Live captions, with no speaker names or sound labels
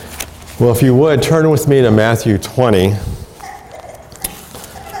Well, if you would, turn with me to Matthew 20.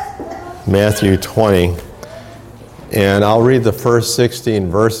 Matthew 20. And I'll read the first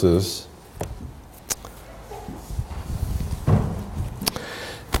 16 verses.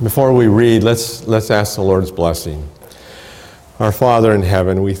 Before we read, let's ask the Lord's blessing. Our Father in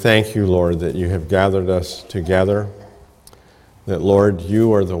heaven, we thank you, Lord, that you have gathered us together. That, Lord,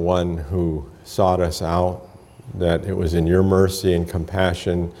 you are the one who sought us out. That it was in your mercy and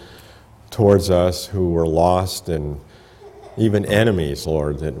compassion towards us who were lost and even enemies,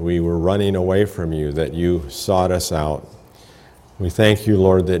 Lord, that we were running away from you, that you sought us out. We thank you,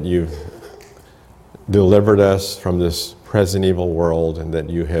 Lord, that you've delivered us from this present evil world and that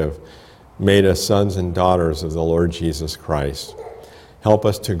you have made us sons and daughters of the Lord Jesus Christ. Help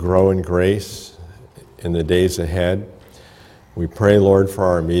us to grow in grace in the days ahead. We pray, Lord, for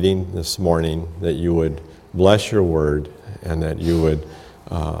our meeting this morning, that you would bless your word and that you would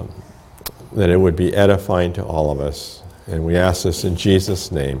that it would be edifying to all of us. And we ask this in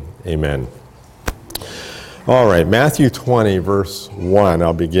Jesus' name. Amen. All right, Matthew 20, verse 1,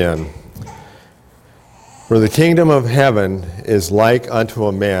 I'll begin. For the kingdom of heaven is like unto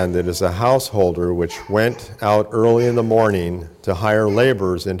a man that is a householder which went out early in the morning to hire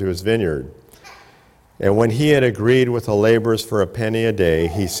laborers into his vineyard. And when he had agreed with the laborers for a penny a day,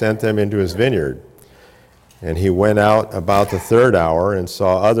 he sent them into his vineyard. And he went out about the third hour and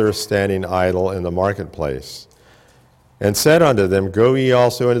saw others standing idle in the marketplace, and said unto them, Go ye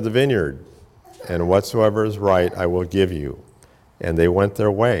also into the vineyard, and whatsoever is right I will give you. And they went their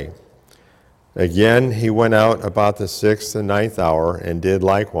way. Again he went out about the 6th and 9th hour, and did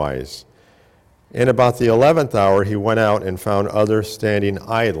likewise. And about the 11th hour he went out and found others standing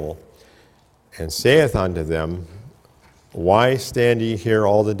idle, and saith unto them, Why stand ye here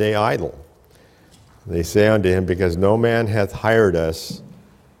all the day idle? They say unto him, Because no man hath hired us.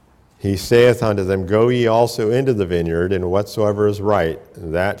 He saith unto them, Go ye also into the vineyard, and whatsoever is right,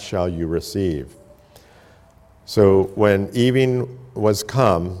 that shall you receive. So when evening was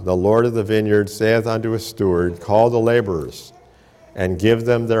come, the Lord of the vineyard saith unto his steward, Call the laborers, and give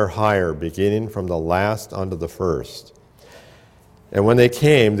them their hire, beginning from the last unto the first. And when they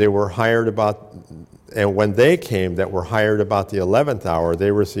came, that were hired about the 11th hour, they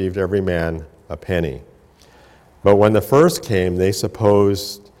received every man a penny. But when the first came, they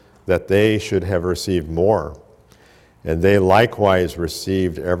supposed that they should have received more. And they likewise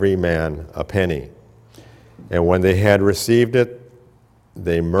received every man a penny. And when they had received it,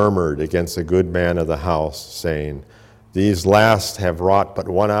 they murmured against the good man of the house, saying, These last have wrought but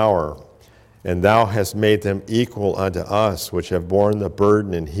 1 hour, and thou hast made them equal unto us, which have borne the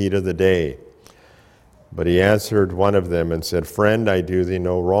burden and heat of the day. But he answered one of them and said, Friend, I do thee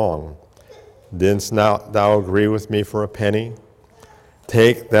no wrong. Didst thou agree with me for a penny?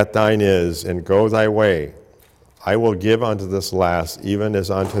 Take that thine is, and go thy way. I will give unto this last, even as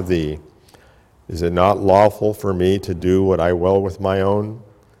unto thee. Is it not lawful for me to do what I will with my own?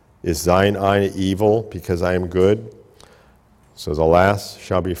 Is thine eye evil, because I am good? So the last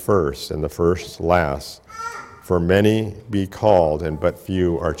shall be first, and the first last. For many be called, and but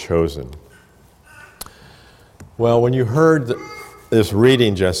few are chosen. Well, when you heard this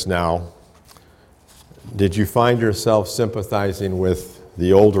reading just now, did you find yourself sympathizing with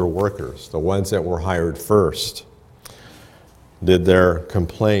the older workers, the ones that were hired first? Did their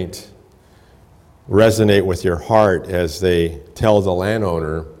complaint resonate with your heart as they tell the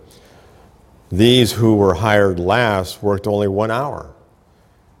landowner, these who were hired last worked only 1 hour,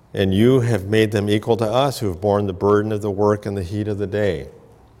 and you have made them equal to us who have borne the burden of the work and the heat of the day?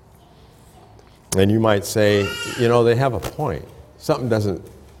 And you might say, they have a point. Something doesn't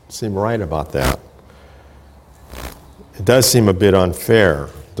seem right about that. It does seem a bit unfair.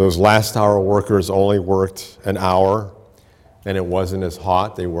 Those last hour workers only worked an hour, and it wasn't as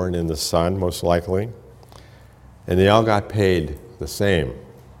hot. They weren't in the sun, most likely. And they all got paid the same.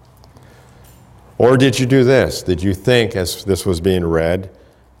 Or did you do this? Did you think, as this was being read,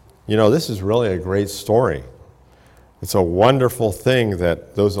 this is really a great story. It's a wonderful thing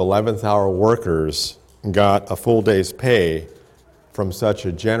that those 11th hour workers got a full day's pay from such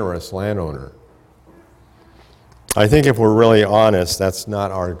a generous landowner. I think if we're really honest, that's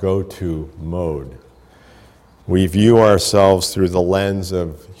not our go-to mode. We view ourselves through the lens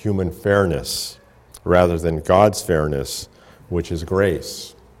of human fairness rather than God's fairness, which is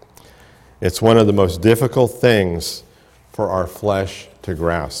grace. It's one of the most difficult things for our flesh to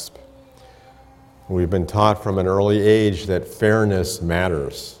grasp. We've been taught from an early age that fairness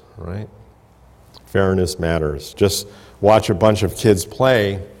matters, right? Fairness matters. Just watch a bunch of kids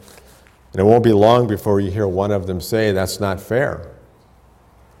play, and it won't be long before you hear one of them say, "That's not fair."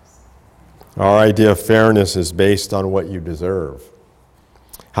 Our idea of fairness is based on what you deserve,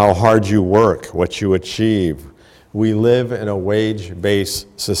 how hard you work, what you achieve. We live in a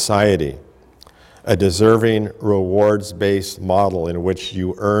wage-based society, a deserving rewards-based model in which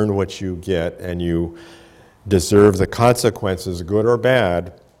you earn what you get and you deserve the consequences, good or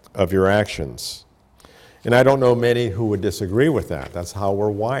bad, of your actions. And I don't know many who would disagree with that. That's how we're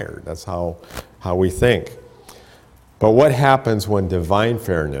wired. That's how we think. But what happens when divine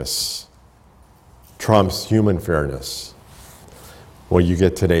fairness trumps human fairness? Well, you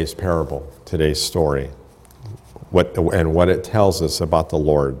get today's parable, today's story, what it tells us about the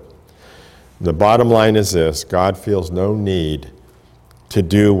Lord. The bottom line is this: God feels no need to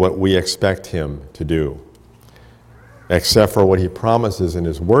do what we expect him to do, except for what he promises in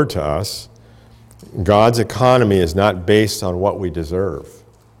his word to us. God's economy is not based on what we deserve.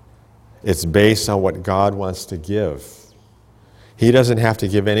 It's based on what God wants to give. He doesn't have to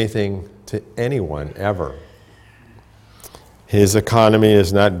give anything to anyone, ever. His economy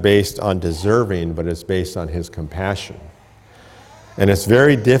is not based on deserving, but it's based on his compassion. And it's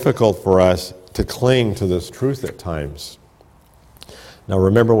very difficult for us to cling to this truth at times. Now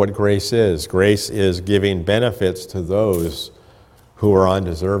remember what grace is. Grace is giving benefits to those who are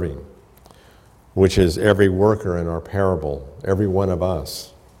undeserving, which is every worker in our parable, every one of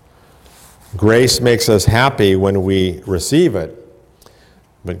us. Grace makes us happy when we receive it,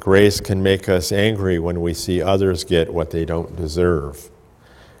 but grace can make us angry when we see others get what they don't deserve.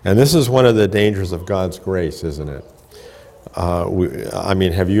 And this is one of the dangers of God's grace, isn't it?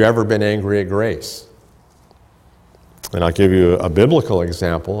 Have you ever been angry at grace? And I'll give you a biblical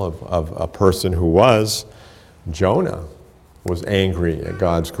example of a person who was. Jonah was angry at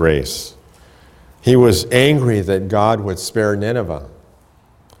God's grace. He was angry that God would spare Nineveh.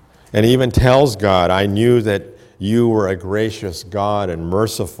 And he even tells God, I knew that you were a gracious God and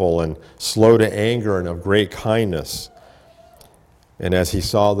merciful and slow to anger and of great kindness. And as he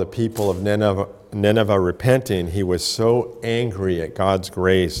saw the people of Nineveh repenting, he was so angry at God's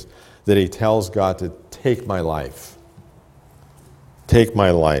grace that he tells God to take my life. Take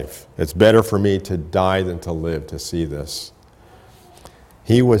my life. It's better for me to die than to live to see this.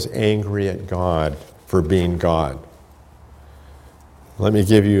 He was angry at God for being God. Let me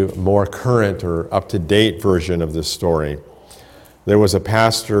give you a more current or up-to-date version of this story. There was a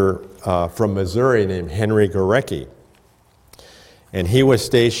pastor from Missouri named Henry Gorecki, and he was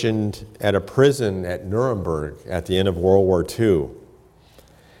stationed at a prison at Nuremberg at the end of World War II.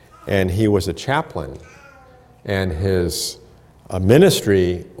 And he was a chaplain, and his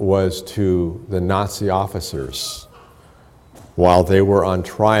ministry was to the Nazi officers while they were on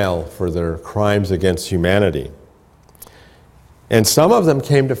trial for their crimes against humanity. And some of them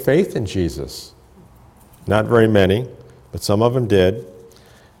came to faith in Jesus. Not very many, but some of them did.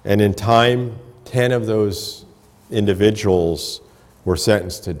 And in time, 10 of those individuals were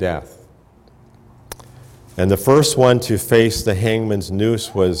sentenced to death. And the first one to face the hangman's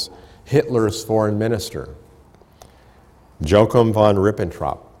noose was Hitler's foreign minister, Joachim von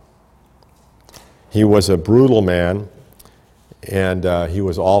Ribbentrop. He was a brutal man, and he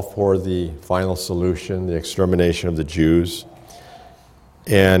was all for the final solution, the extermination of the Jews.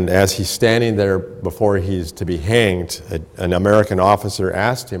 And as he's standing there before he's to be hanged, an American officer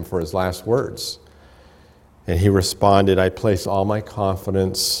asked him for his last words. And he responded, I place all my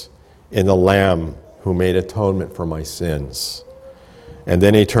confidence in the Lamb who made atonement for my sins. And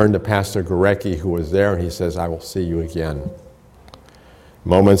then he turned to Pastor Gorecki, who was there, and he says, I will see you again.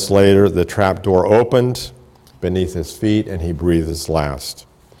 Moments later, the trap door opened beneath his feet, and he breathed his last.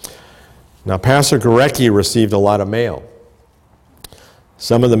 Now, Pastor Gorecki received a lot of mail.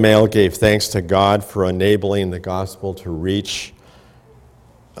 Some of the mail gave thanks to God for enabling the gospel to reach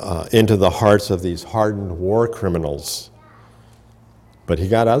into the hearts of these hardened war criminals. But he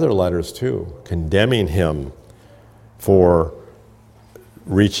got other letters too, condemning him for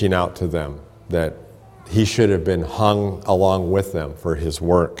reaching out to them, that he should have been hung along with them for his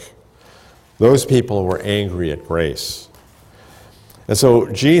work. Those people were angry at grace. And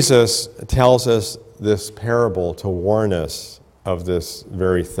so Jesus tells us this parable to warn us of this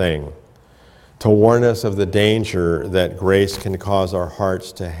very thing, to warn us of the danger that grace can cause our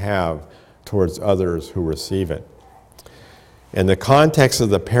hearts to have towards others who receive it. And the context of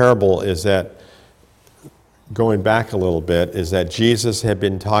the parable is that, going back a little bit, is that Jesus had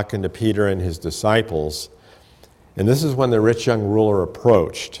been talking to Peter and his disciples, and this is when the rich young ruler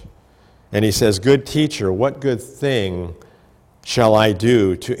approached. And he says, good teacher, what good thing shall I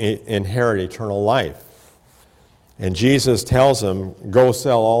do to inherit eternal life? And Jesus tells him, go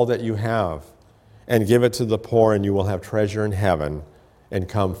sell all that you have and give it to the poor, and you will have treasure in heaven, and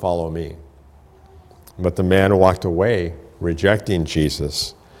come follow me. But the man walked away, rejecting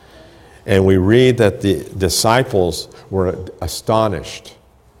Jesus. And we read that the disciples were astonished.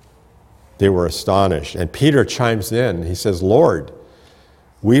 They were astonished. And Peter chimes in. He says, Lord,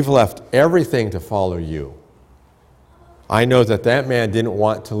 we've left everything to follow you. I know that man didn't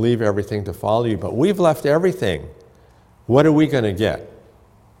want to leave everything to follow you, but we've left everything. What are we going to get?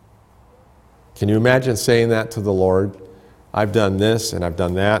 Can you imagine saying that to the Lord? I've done this, and I've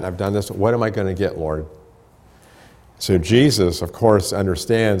done that, and I've done this. What am I going to get, Lord? So Jesus, of course,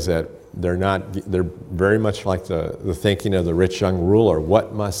 understands that they're very much like the thinking of the rich young ruler.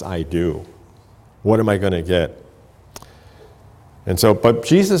 What must I do? What am I going to get? And so, but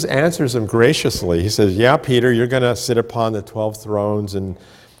Jesus answers him graciously. He says, yeah, Peter, you're going to sit upon the 12 thrones and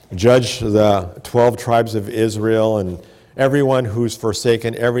judge the 12 tribes of Israel, and everyone who's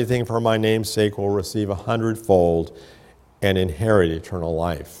forsaken everything for my name's sake will receive 100-fold and inherit eternal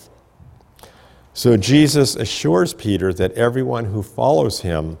life. So Jesus assures Peter that everyone who follows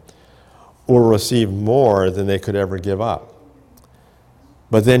him will receive more than they could ever give up.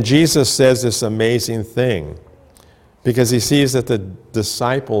 But then Jesus says this amazing thing, because he sees that the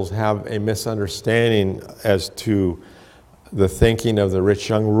disciples have a misunderstanding as to the thinking of the rich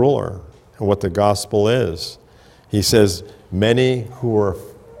young ruler and what the gospel is. He says, many who are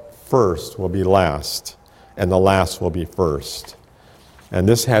first will be last, and the last will be first. And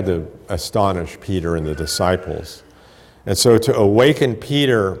this had to astonish Peter and the disciples. And so to awaken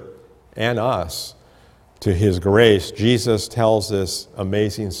Peter and us to his grace, Jesus tells this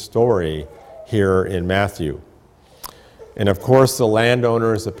amazing story here in Matthew. And of course, the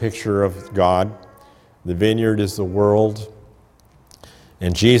landowner is a picture of God. The vineyard is the world.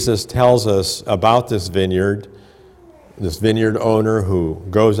 And Jesus tells us about this vineyard owner who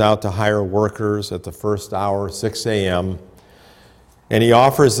goes out to hire workers at the first hour, 6 a.m., and he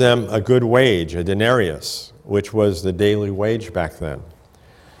offers them a good wage, a denarius, which was the daily wage back then.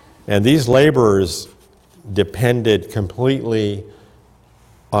 And these laborers depended completely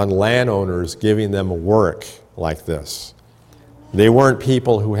on landowners giving them work like this. They weren't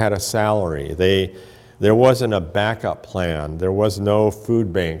people who had a salary. There wasn't a backup plan. There was no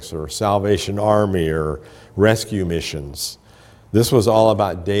food banks or Salvation Army or rescue missions. This was all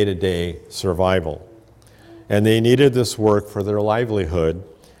about day-to-day survival. And they needed this work for their livelihood.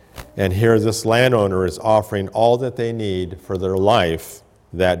 And here this landowner is offering all that they need for their life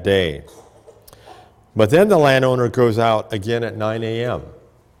that day. But then the landowner goes out again at 9 a.m.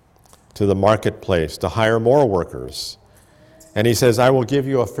 to the marketplace to hire more workers. And he says, I will give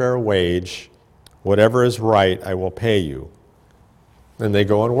you a fair wage. Whatever is right, I will pay you. And they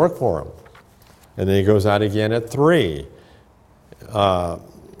go and work for him. And then he goes out again at 3.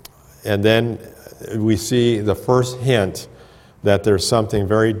 And then we see the first hint that there's something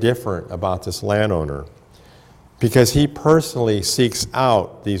very different about this landowner, because he personally seeks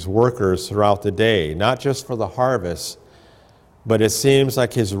out these workers throughout the day, not just for the harvest, but it seems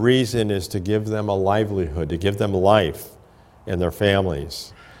like his reason is to give them a livelihood, to give them life and their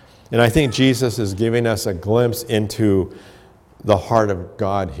families. And I think Jesus is giving us a glimpse into the heart of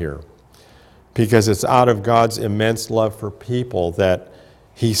God here, because it's out of God's immense love for people that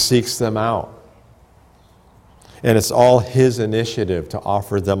he seeks them out. And it's all his initiative to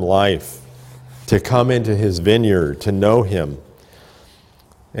offer them life, to come into his vineyard, to know him.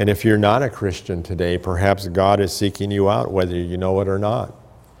 And if you're not a Christian today, perhaps God is seeking you out, whether you know it or not.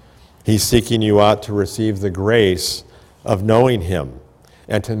 He's seeking you out to receive the grace of knowing him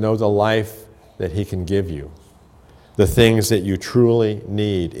and to know the life that he can give you, the things that you truly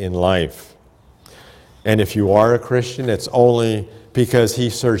need in life. And if you are a Christian, it's only because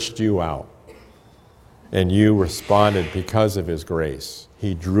he searched you out and you responded because of his grace.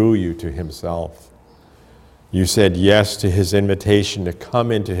 He drew you to himself. You said yes to his invitation to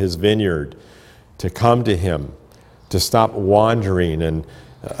come into his vineyard, to come to him, to stop wandering and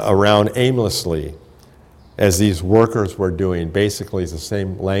around aimlessly, as these workers were doing. Basically, it's the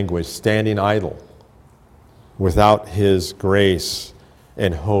same language, standing idle without his grace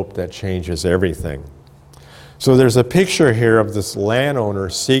and hope that changes everything. So there's a picture here of this landowner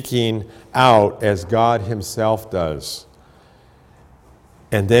seeking out as God himself does.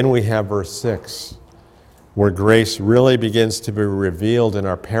 And then we have verse 6, where grace really begins to be revealed in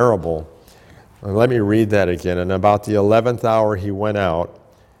our parable. And let me read that again. And about the 11th hour he went out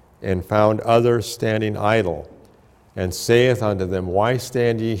and found others standing idle, and saith unto them, Why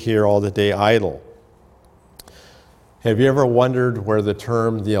stand ye here all the day idle? Have you ever wondered where the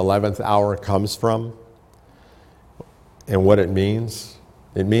term the 11th hour comes from and what it means?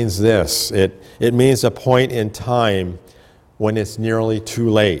 It means this. It means a point in time when it's nearly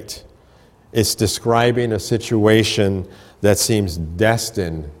too late. It's describing a situation that seems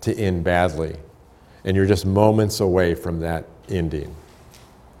destined to end badly, and you're just moments away from that ending.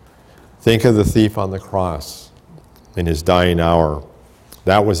 Think of the thief on the cross in his dying hour.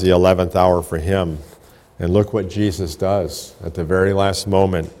 That was the 11th hour for him. And look what Jesus does at the very last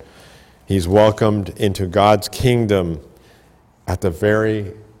moment. He's welcomed into God's kingdom at the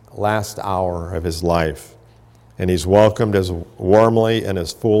very last hour of his life. And he's welcomed as warmly and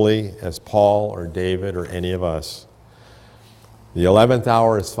as fully as Paul or David or any of us. The 11th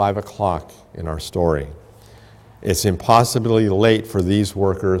hour is 5 o'clock in our story. It's impossibly late for these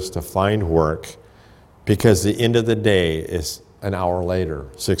workers to find work because the end of the day is an hour later,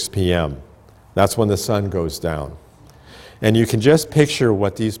 6 p.m. That's when the sun goes down. And you can just picture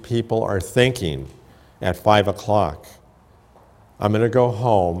what these people are thinking at 5 o'clock. I'm going to go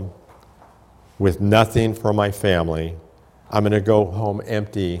home with nothing for my family. I'm going to go home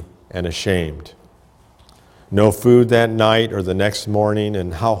empty and ashamed. No food that night or the next morning,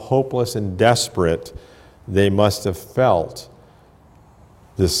 and how hopeless and desperate they must have felt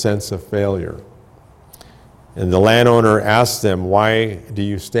this sense of failure. And the landowner asked them, "Why do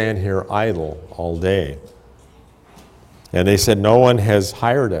you stand here idle all day?" And they said, "No one has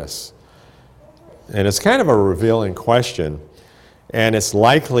hired us." And it's kind of a revealing question. And it's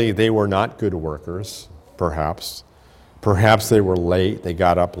likely they were not good workers, perhaps. Perhaps they were late, they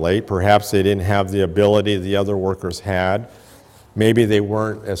got up late. Perhaps they didn't have the ability the other workers had. Maybe they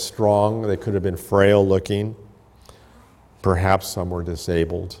weren't as strong, they could have been frail looking. Perhaps some were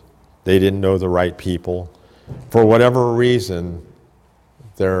disabled. They didn't know the right people. For whatever reason,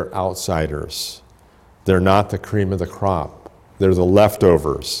 they're outsiders. They're not the cream of the crop. They're the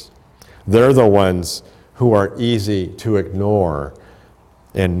leftovers. They're the ones who are easy to ignore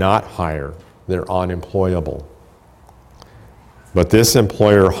and not hire. They're unemployable. But this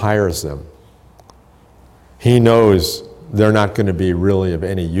employer hires them. He knows they're not going to be really of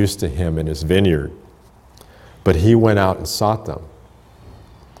any use to him in his vineyard. But he went out and sought them.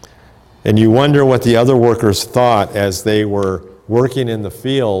 And you wonder what the other workers thought as they were working in the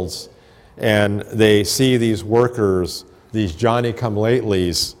fields and they see these workers, these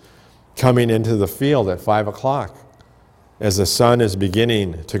Johnny-come-latelys, coming into the field at 5 o'clock as the sun is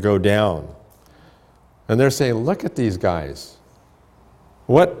beginning to go down. And they're saying, "Look at these guys.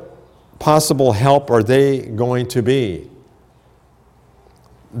 What possible help are they going to be?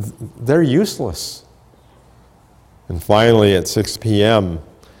 They're useless." And finally, at 6 p.m.,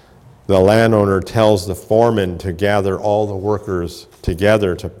 the landowner tells the foreman to gather all the workers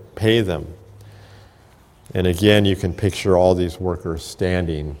together to pay them. And again, you can picture all these workers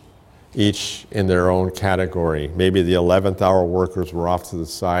standing, each in their own category. Maybe the 11th hour workers were off to the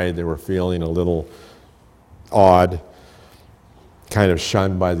side. They were feeling a little odd, kind of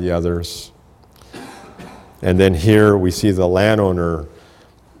shunned by the others. And then here we see the landowner.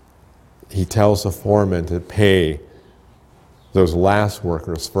 He tells the foreman to pay those last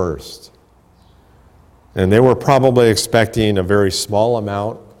workers first. And they were probably expecting a very small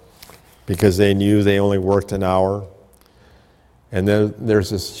amount because they knew they only worked an hour. And then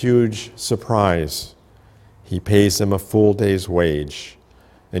there's this huge surprise. He pays them a full day's wage.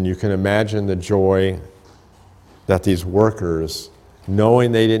 And you can imagine the joy that these workers,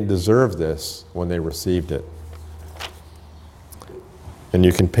 knowing they didn't deserve this, when they received it. And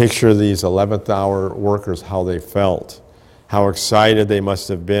you can picture these 11th hour workers, how they felt, how excited they must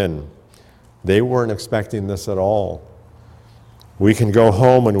have been. They weren't expecting this at all. We can go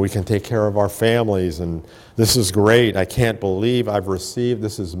home and we can take care of our families, and this is great. I can't believe I've received.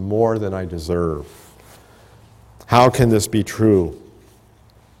 This is more than I deserve. How can this be true?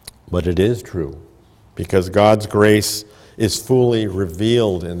 But it is true, because God's grace is fully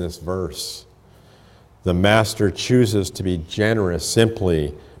revealed in this verse. The master chooses to be generous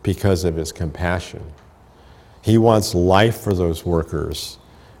simply because of his compassion. He wants life for those workers,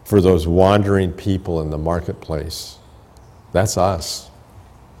 for those wandering people in the marketplace. That's us.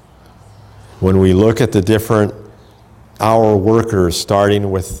 When we look at the different hour workers,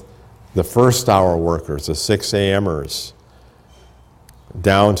 starting with the first hour workers, the 6 a.m.ers,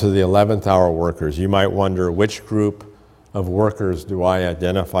 down to the 11th hour workers, you might wonder, which group of workers do I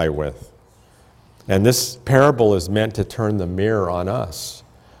identify with? And this parable is meant to turn the mirror on us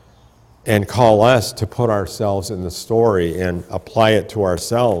and call us to put ourselves in the story and apply it to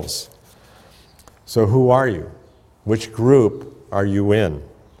ourselves. So who are you? Which group are you in?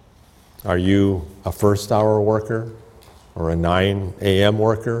 Are you a first hour worker or a 9 a.m.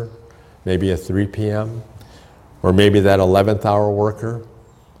 worker? Maybe a 3 p.m.? Or maybe that 11th hour worker?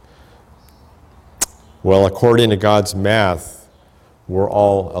 Well, according to God's math, we're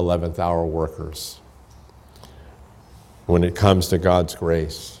all 11th hour workers when it comes to God's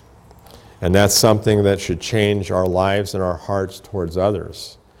grace. And that's something that should change our lives and our hearts towards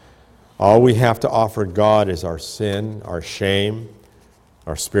others. All we have to offer God is our sin, our shame,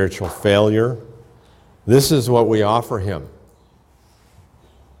 our spiritual failure. This is what we offer him.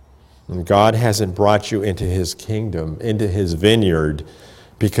 And God hasn't brought you into his kingdom, into his vineyard,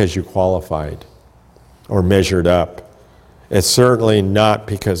 because you qualified or measured up. It's certainly not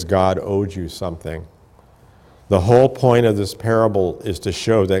because God owed you something. The whole point of this parable is to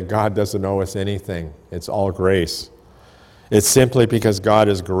show that God doesn't owe us anything. It's all grace. It's simply because God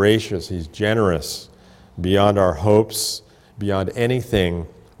is gracious. He's generous beyond our hopes, beyond anything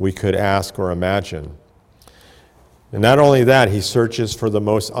we could ask or imagine. And not only that, he searches for the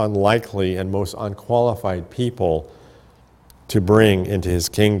most unlikely and most unqualified people to bring into his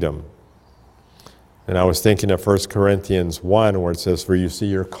kingdom. And I was thinking of 1 Corinthians 1, where it says, "For you see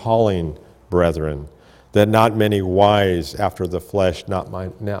your calling, brethren, that not many wise after the flesh, not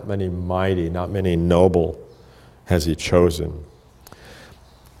many mighty, not many noble has he chosen."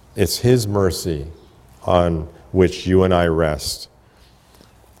 It's his mercy on which you and I rest.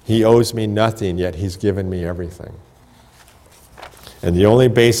 He owes me nothing, yet he's given me everything. And the only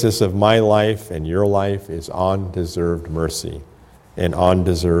basis of my life and your life is undeserved mercy and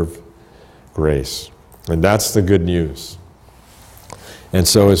undeserved grace. And that's the good news. And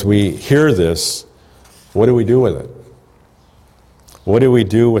so as we hear this, what do we do with it? What do we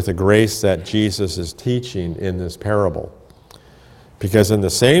do with the grace that Jesus is teaching in this parable? Because in the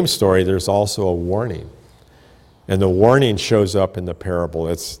same story, there's also a warning. And the warning shows up in the parable.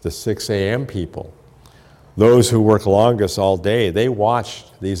 It's the 6 a.m. people. Those who work longest all day, they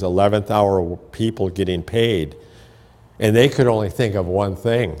watched these 11th hour people getting paid. And they could only think of one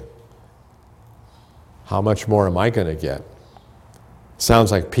thing. How much more am I going to get?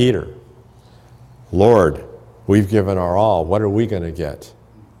 Sounds like Peter. Lord, we've given our all. What are we going to get?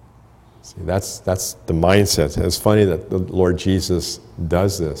 See, that's the mindset. It's funny that the Lord Jesus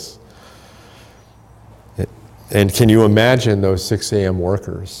does this. And can you imagine those 6 a.m.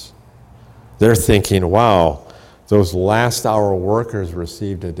 workers? They're thinking, wow, those last hour workers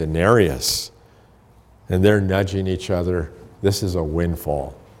received a denarius. And they're nudging each other. This is a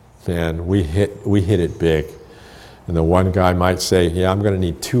windfall. Man, we hit it big. And the one guy might say, yeah, I'm going to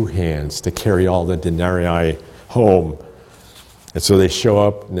need 2 hands to carry all the denarii home. And so they show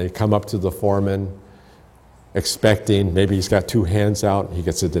up and they come up to the foreman expecting, maybe he's got 2 hands out and he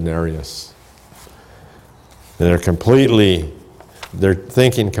gets a denarius. And their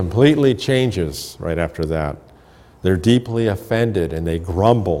thinking completely changes right after that. They're deeply offended and they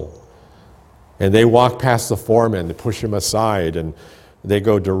grumble. And they walk past the foreman, they push him aside, and they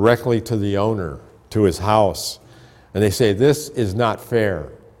go directly to the owner, to his house. And they say, this is not fair.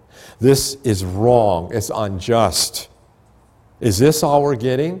 This is wrong. It's unjust. Is this all we're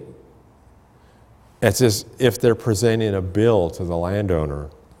getting? It's as if they're presenting a bill to the landowner,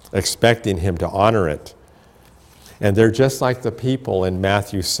 expecting him to honor it. And they're just like the people in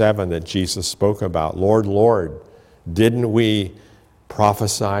Matthew 7 that Jesus spoke about. Lord, Lord, didn't we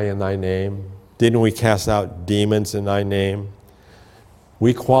prophesy in thy name? Didn't we cast out demons in thy name?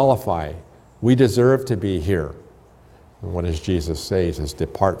 We qualify. We deserve to be here. And what does Jesus say? He says,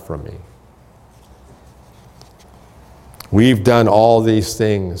 depart from me. We've done all these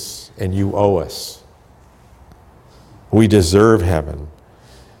things and you owe us. We deserve heaven.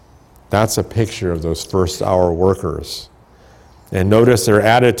 That's a picture of those first hour workers. And notice their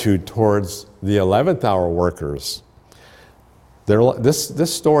attitude towards the 11th hour workers.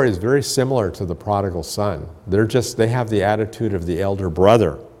 This story is very similar to the prodigal son. They have the attitude of the elder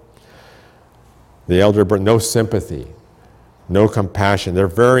brother. The elder brother, no sympathy, no compassion. They're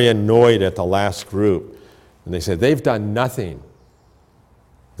very annoyed at the last group. And they say, they've done nothing.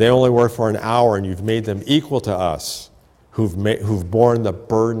 They only work for an hour and you've made them equal to us, who've borne the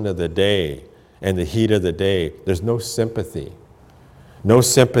burden of the day and the heat of the day. There's no sympathy. No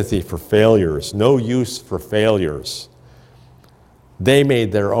sympathy for failures. No use for failures. They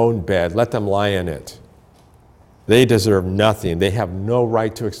made their own bed. Let them lie in it. They deserve nothing. They have no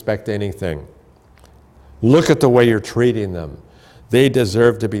right to expect anything. Look at the way you're treating them. They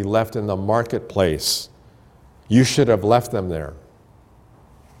deserve to be left in the marketplace. You should have left them there.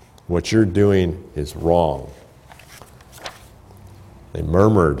 What you're doing is wrong. They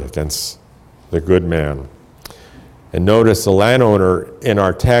murmured against the good man. And notice the landowner in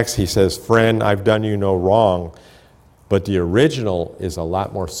our text, he says, friend, I've done you no wrong. But the original is a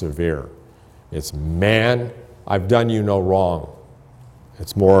lot more severe. It's, man, I've done you no wrong.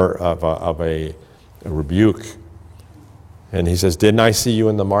 It's more of a rebuke. And he says, didn't I see you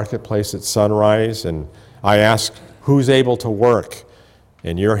in the marketplace at sunrise? And I asked, who's able to work?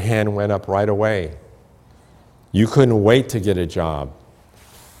 And your hand went up right away. You couldn't wait to get a job.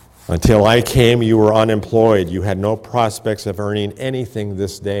 Until I came, you were unemployed. You had no prospects of earning anything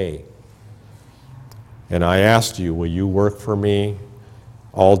this day. And I asked you, will you work for me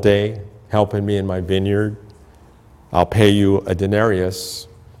all day, helping me in my vineyard? I'll pay you a denarius.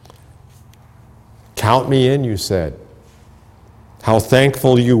 Count me in, you said. How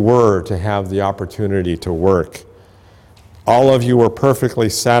thankful you were to have the opportunity to work. All of you were perfectly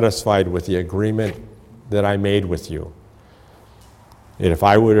satisfied with the agreement that I made with you. And if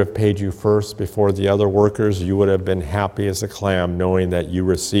I would have paid you first before the other workers, you would have been happy as a clam, knowing that you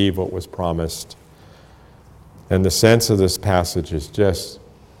received what was promised. And the sense of this passage is just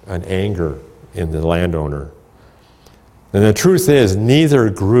an anger in the landowner. And the truth is, neither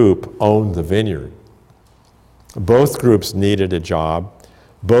group owned the vineyard. Both groups needed a job.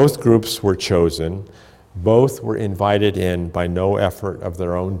 Both groups were chosen. Both were invited in by no effort of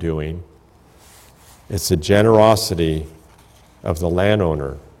their own doing. It's the generosity of the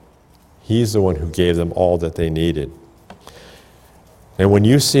landowner. He's the one who gave them all that they needed. And when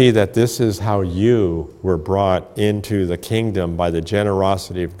you see that this is how you were brought into the kingdom by the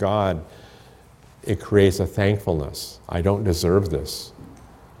generosity of God, it creates a thankfulness. I don't deserve this.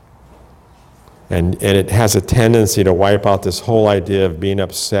 And it has a tendency to wipe out this whole idea of being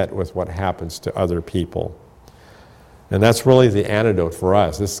upset with what happens to other people. And that's really the antidote for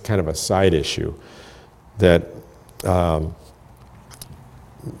us. This is kind of a side issue that God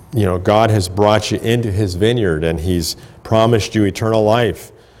has brought you into his vineyard and he's promised you eternal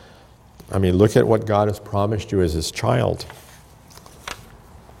life. I mean, look at what God has promised you as his child.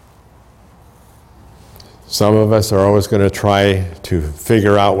 Some of us are always going to try to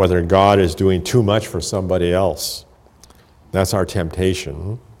figure out whether God is doing too much for somebody else. That's our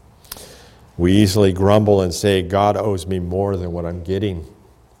temptation. We easily grumble and say, God owes me more than what I'm getting.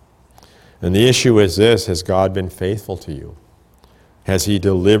 And the issue is this: has God been faithful to you? Has he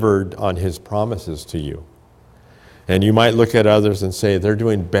delivered on his promises to you? And you might look at others and say, they're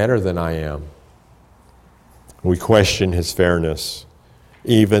doing better than I am. We question his fairness,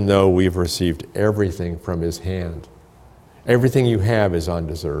 even though we've received everything from his hand. Everything you have is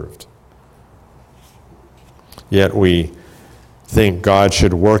undeserved. Yet we think God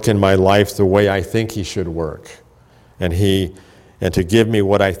should work in my life the way I think he should work, and to give me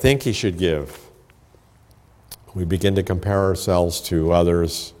what I think he should give. We begin to compare ourselves to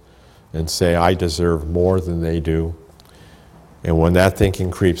others and say, I deserve more than they do. And when that thinking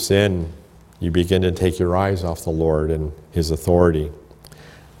creeps in, you begin to take your eyes off the Lord and his authority.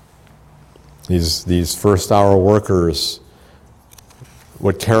 These first-hour workers,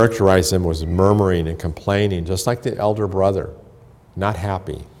 what characterized them was murmuring and complaining, just like the elder brother, not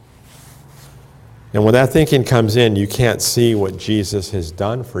happy. And when that thinking comes in, you can't see what Jesus has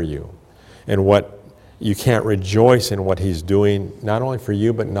done for you, and you can't rejoice in what he's doing, not only for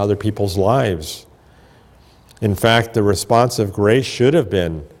you, but in other people's lives. In fact, the response of grace should have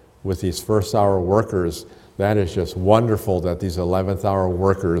been with these first-hour workers, that is just wonderful that these 11th-hour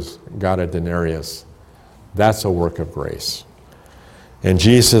workers got a denarius. That's a work of grace. And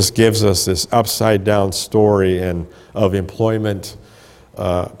Jesus gives us this upside-down story of employment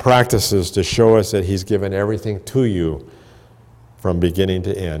practices to show us that he's given everything to you from beginning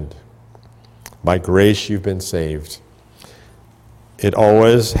to end. By grace you've been saved. It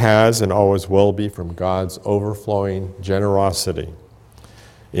always has and always will be from God's overflowing generosity.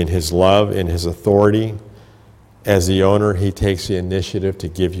 In his love, in his authority, as the owner, he takes the initiative to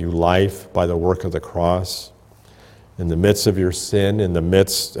give you life by the work of the cross. In the midst of your sin, in the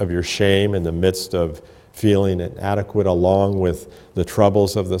midst of your shame, in the midst of feeling inadequate along with the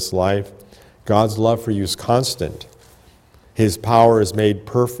troubles of this life, God's love for you is constant. His power is made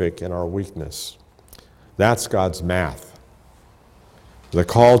perfect in our weakness. That's God's math. The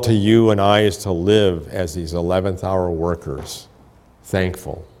call to you and I is to live as these 11th-hour workers,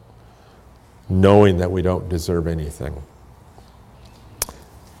 thankful, knowing that we don't deserve anything.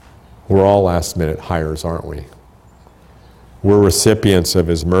 We're all last-minute hires, aren't we? We're recipients of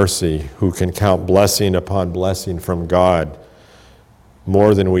his mercy who can count blessing upon blessing from God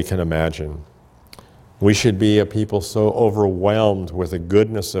more than we can imagine. We should be a people so overwhelmed with the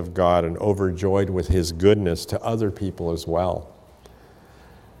goodness of God and overjoyed with his goodness to other people as well.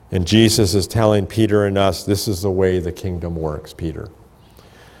 And Jesus is telling Peter and us, this is the way the kingdom works, Peter.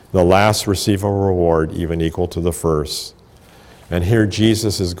 The last receive a reward even equal to the first. And here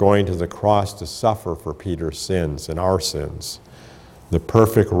Jesus is going to the cross to suffer for Peter's sins and our sins. The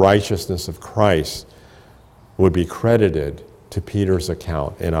perfect righteousness of Christ would be credited to Peter's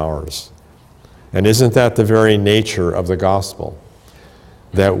account and ours. And isn't that the very nature of the gospel?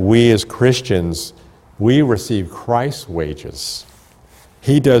 That we as Christians, we receive Christ's wages.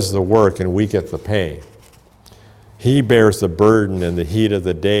 He does the work and we get the pay. He bears the burden and the heat of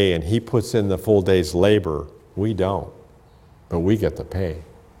the day, and he puts in the full day's labor. We don't, but we get the pay.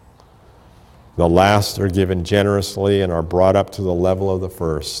 The last are given generously and are brought up to the level of the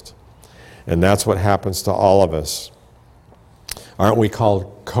first. And that's what happens to all of us. Aren't we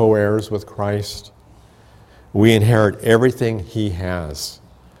called co-heirs with Christ? We inherit everything he has.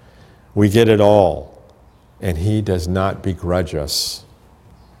 We get it all, and he does not begrudge us.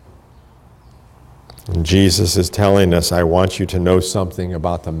 And Jesus is telling us, I want you to know something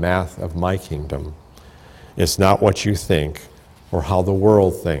about the math of my kingdom. It's not what you think or how the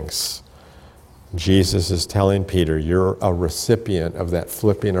world thinks. Jesus is telling Peter, you're a recipient of that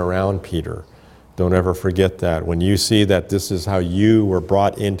flipping around, Peter. Don't ever forget that. When you see that this is how you were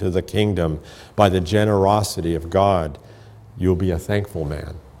brought into the kingdom by the generosity of God, you'll be a thankful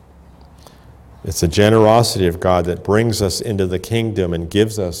man. It's the generosity of God that brings us into the kingdom and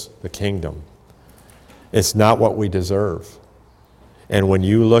gives us the kingdom. It's not what we deserve. And when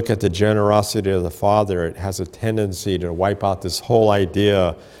you look at the generosity of the Father, it has a tendency to wipe out this whole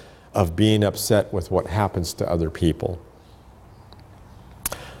idea of being upset with what happens to other people.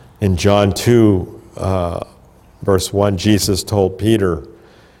 In John 2, verse 1, Jesus told Peter,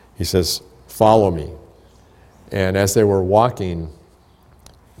 he says, follow me. And as they were walking,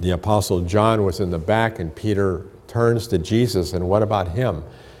 the Apostle John was in the back, and Peter turns to Jesus, and what about him?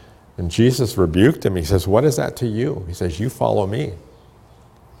 And Jesus rebuked him. He says, what is that to you? He says, you follow me.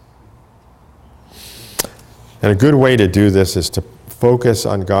 And a good way to do this is to focus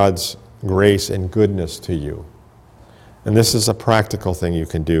on God's grace and goodness to you. And this is a practical thing you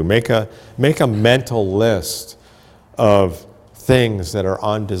can do. Make a mental list of things that are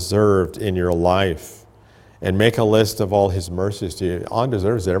undeserved in your life, and make a list of all his mercies to you.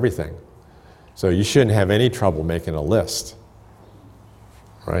 Undeserved is everything. So you shouldn't have any trouble making a list,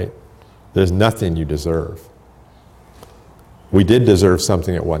 right? There's nothing you deserve. We did deserve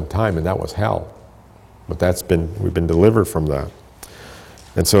something at one time, and that was hell. But we've been delivered from that.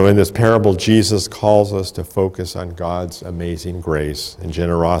 And so in this parable, Jesus calls us to focus on God's amazing grace and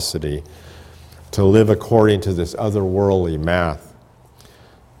generosity, to live according to this otherworldly math.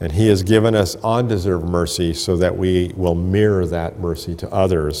 And he has given us undeserved mercy so that we will mirror that mercy to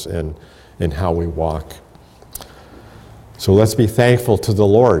others in how we walk. So let's be thankful to the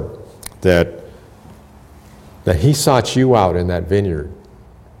Lord that he sought you out in that vineyard,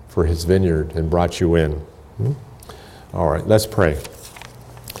 for his vineyard, and brought you in. All right, let's pray.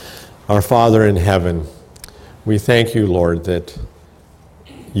 Our Father in heaven, we thank you, Lord, that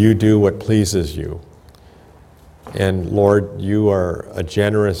you do what pleases you. And Lord, you are a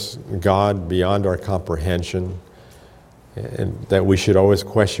generous God beyond our comprehension, and that we should always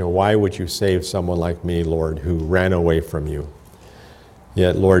question, why would you save someone like me, Lord, who ran away from you?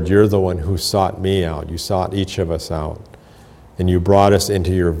 Yet, Lord, you're the one who sought me out. You sought each of us out, and you brought us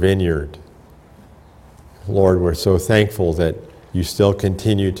into your vineyard. Lord, we're so thankful that you still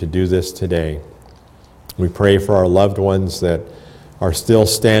continue to do this today. We pray for our loved ones that are still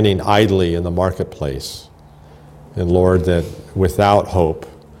standing idly in the marketplace. And Lord, that without hope,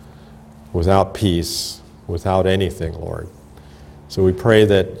 without peace, without anything, Lord. So we pray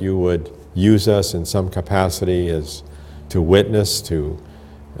that you would use us in some capacity as to witness, to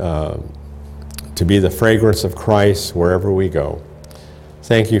be the fragrance of Christ wherever we go.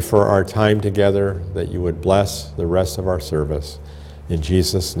 Thank you for our time together, that you would bless the rest of our service. In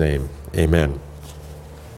Jesus' name, amen.